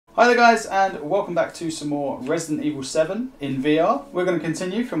Hi there guys, and welcome back to some more Resident Evil 7 in VR. We're going to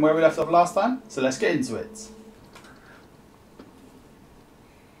continue from where we left off last time, so let's get into it.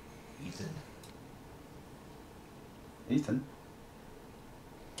 Ethan?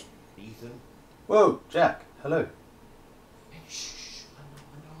 Ethan? Whoa, Jack, hello. Hey, shh, I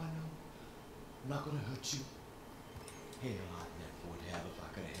know. I'm not gonna hurt you. Hell, I'd never would have if I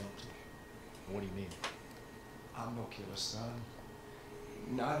could have helped you. What do you mean? I'm no killer, son.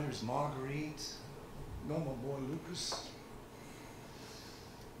 Neither is Marguerite, nor my boy Lucas,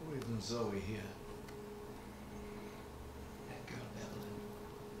 or even Zoe here. That girl, Eveline,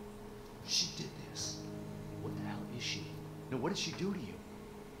 she did this. What the hell is she? No, what did she do to you?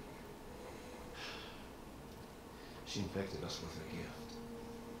 She infected us with her gift.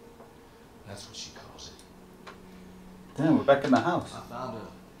 That's what she calls it. Damn, we're back in the house. I found a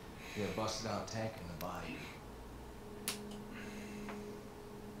busted out tank in the body.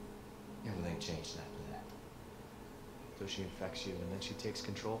 Everything changed after that. So she infects you and then she takes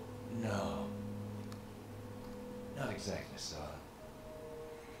control? No. Not exactly, son.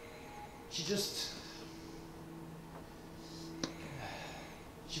 She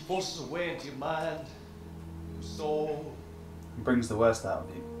forces her way into your mind, your soul. It brings the worst out of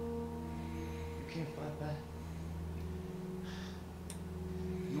you. You can't fight back.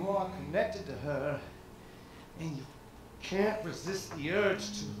 You are connected to her, and you can't resist the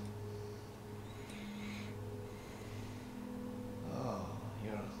urge to. Oh,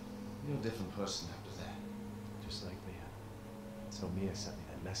 you're a different person after that. Just like Mia. So Mia sent me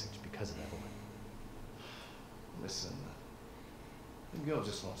that message because of Eveline. Listen, the girl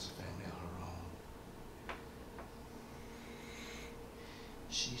just wants a family of her own.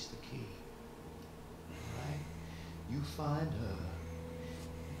 She's the key. Right? You find her,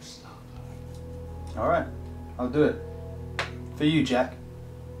 you stop her. Alright, I'll do it. For you, Jack.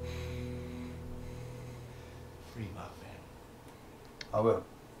 Free my family. I will.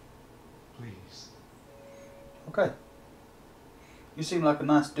 Please. Okay. You seem like a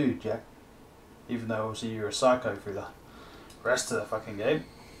nice dude, Jack. Even though obviously you're a psycho through the rest of the fucking game.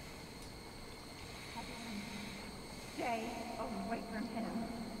 Stay away from him.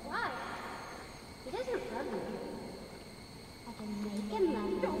 Why? He doesn't love you. I can make him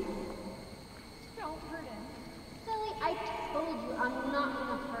love you. Don't hurt him. Silly, I told you I'm not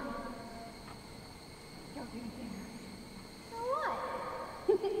gonna hurt him. Don't you dare. So what?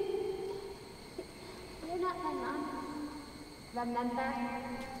 You're not my mom. Remember?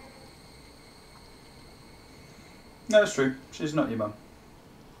 No, it's true. She's not your mum.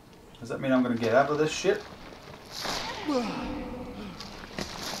 Does that mean I'm going to get out of this shit?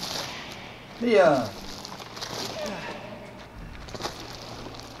 Mia!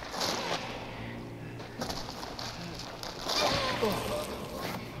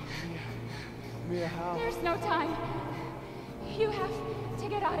 Mia, how? There's no time. You have to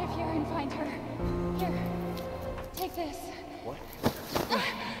get out of here and find her. Here, take this. What?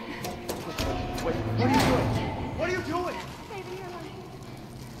 Wait, what are you doing? What are you doing? Saving your life.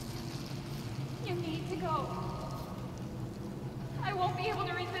 You need to go. I won't be able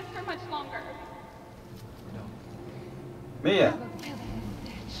to resist for much longer. No. Mia! Kill that little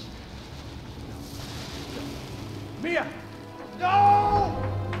bitch. Mia! No!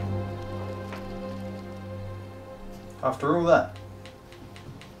 After all that.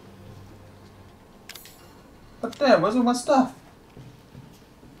 But damn, where's all my stuff?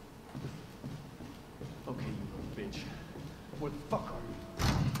 Okay, you little bitch. Where the fuck are you?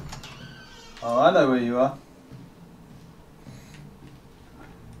 Oh, I know where you are.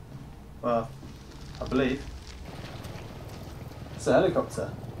 Well, I believe. It's a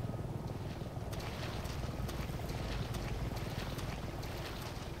helicopter.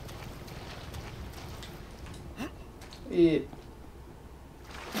 Yeah.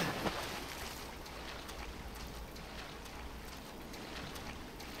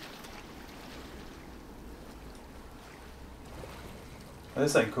 Well,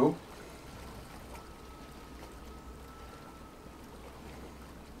 this ain't cool.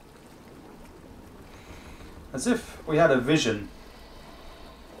 As if we had a vision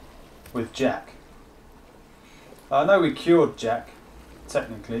with Jack. I know we cured Jack,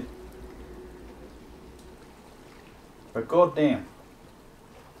 technically. But goddamn,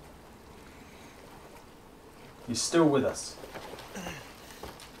 he's still with us.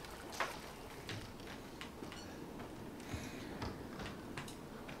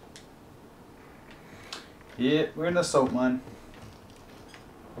 Yeah, we're in the salt mine.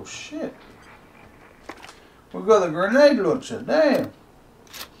 Oh shit. We've got the grenade launcher, damn.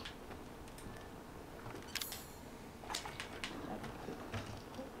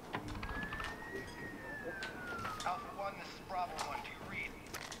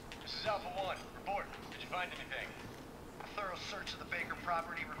 find anything? A thorough search of the Baker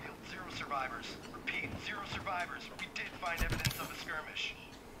property revealed 0 survivors. Repeat, 0 survivors. We did find evidence of a skirmish.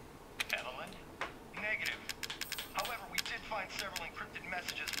 Eveline? Negative. However, we did find several encrypted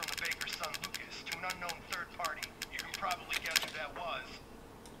messages from the Baker's son Lucas to an unknown third party. You can probably guess who that was.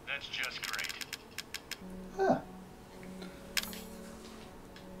 That's just great. Huh.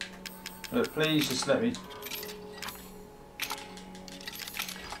 Look, please just let me.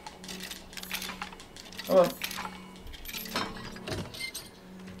 Come on.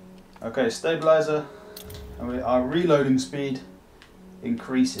 Okay, stabilizer. And our reloading speed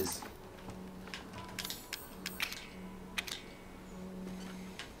increases.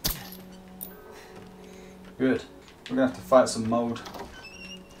 Good. We're gonna have to fight some mold.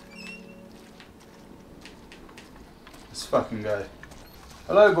 Let's fucking go.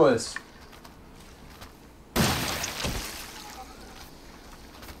 Hello, boys.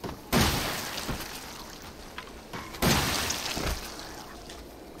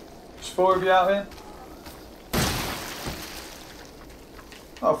 There's 4 of you out here.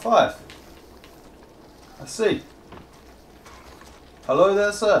 Oh, 5. I see. Hello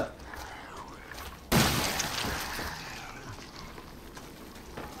there, sir.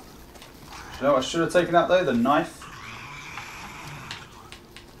 You know what I should have taken out though? The knife.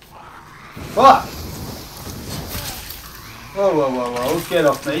 Fuck! Whoa, whoa, whoa, whoa. Get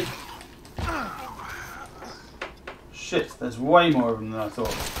off me. Shit, there's way more of them than I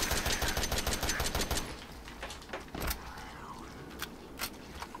thought.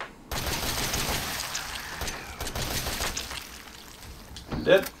 I'm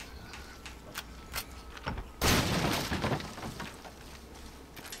dead.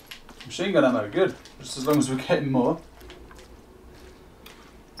 Machine gun ammo, good. Just as long as we're getting more.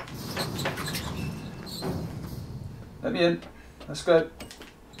 Let me in. Let's go.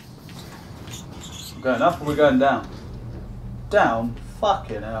 We're going up or we're going down? Down?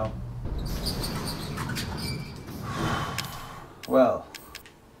 Fucking hell. Well.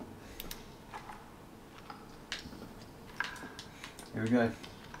 Here we go.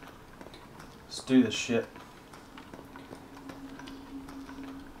 Let's do this shit.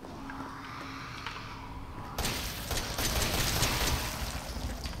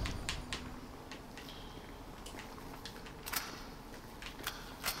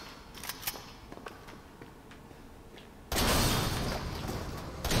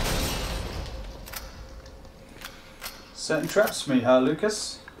 Setting traps for me, huh,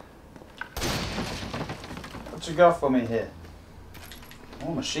 Lucas? What you got for me here?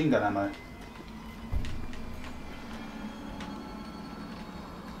 Oh, machine gun ammo.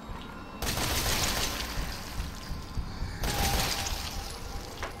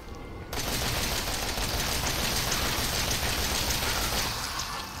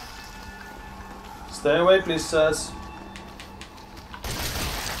 Stay away, please, sirs.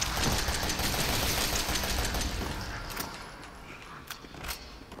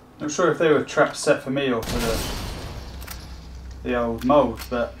 Not sure if they were traps set for me or for the old mould,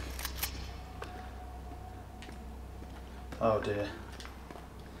 but oh dear,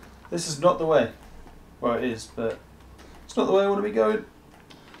 this is not the way. Well, it is, but it's not the way I want to be going.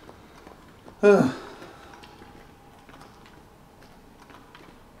 How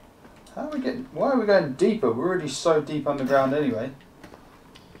are we getting? Why are we going deeper? We're already so deep underground anyway.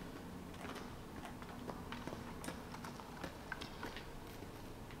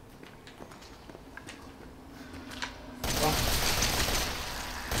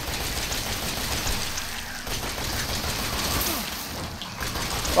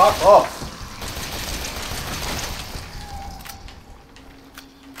 Fuck off!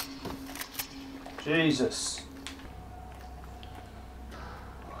 Jesus.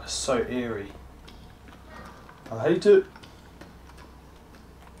 Oh, it's so eerie. I hate it.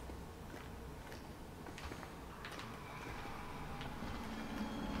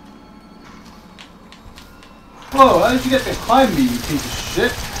 Whoa, how did you get behind me, you piece of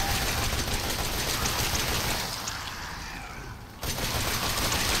shit?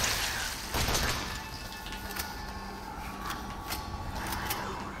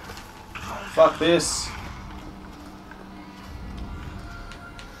 Fuck this.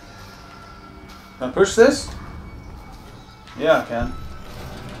 Can I push this? Yeah, I can.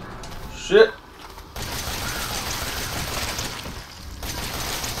 Shit.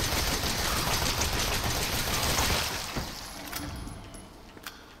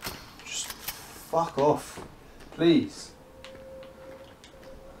 Just fuck off, please.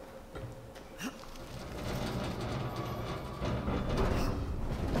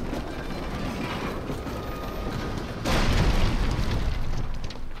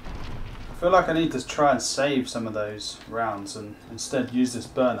 feel like I need to try and save some of those rounds and instead use this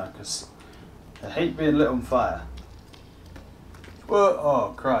burner because I hate being lit on fire. Well,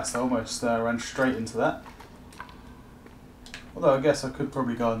 oh Christ, I almost ran straight into that. Although I guess I could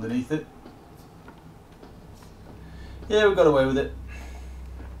probably go underneath it. Yeah, we got away with it.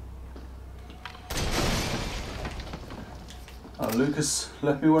 Oh, Lucas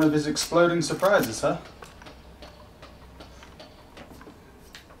left me one of his exploding surprises, huh?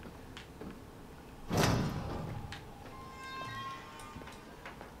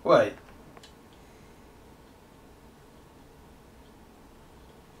 Wait.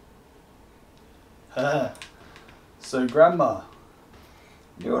 Haha. So, Grandma,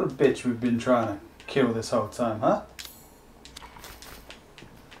 you're the bitch we've been trying to kill this whole time, huh?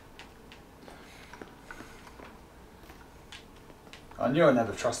 I knew I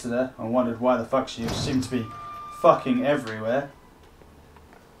never trusted her and wondered why the fuck she seemed to be fucking everywhere.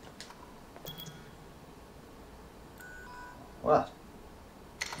 What?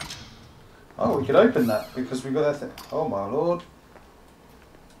 Oh, we could open that because we got that thing. Oh my lord.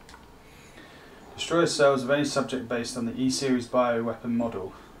 Destroy cells of any subject based on the E-Series bioweapon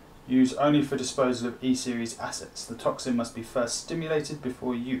model. Use only for disposal of E-Series assets. The toxin must be first stimulated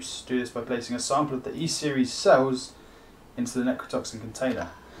before use. Do this by placing a sample of the E-Series cells into the necrotoxin container.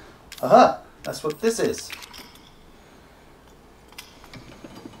 Aha! That's what this is.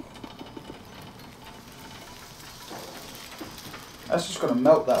 That's just going to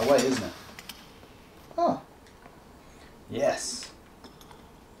melt that away, isn't it? Oh. Yes.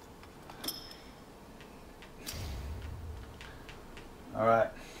 Alright.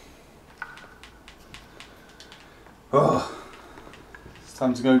 Oh. It's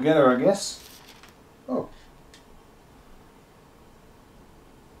time to go get her, I guess. Oh.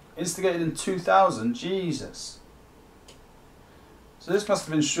 Instigated in 2000? Jesus. So this must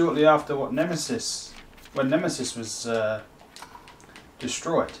have been shortly after what Nemesis... when Nemesis was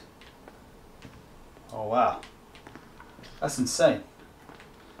destroyed. Oh wow. That's insane.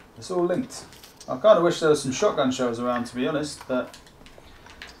 It's all linked. I kind of wish there was some shotgun shells around, to be honest, but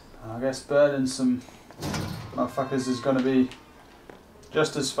I guess burning some motherfuckers is going to be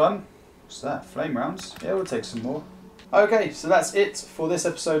just as fun. What's that? Flame rounds? Yeah, we'll take some more. Okay, so that's it for this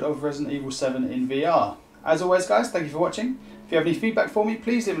episode of Resident Evil 7 in VR. As always guys, thank you for watching. If you have any feedback for me,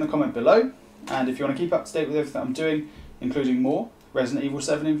 please leave in a comment below. And if you want to keep up to date with everything I'm doing, including more Resident Evil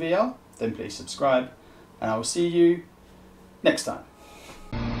 7 in VR, then please subscribe. And I will see you next time.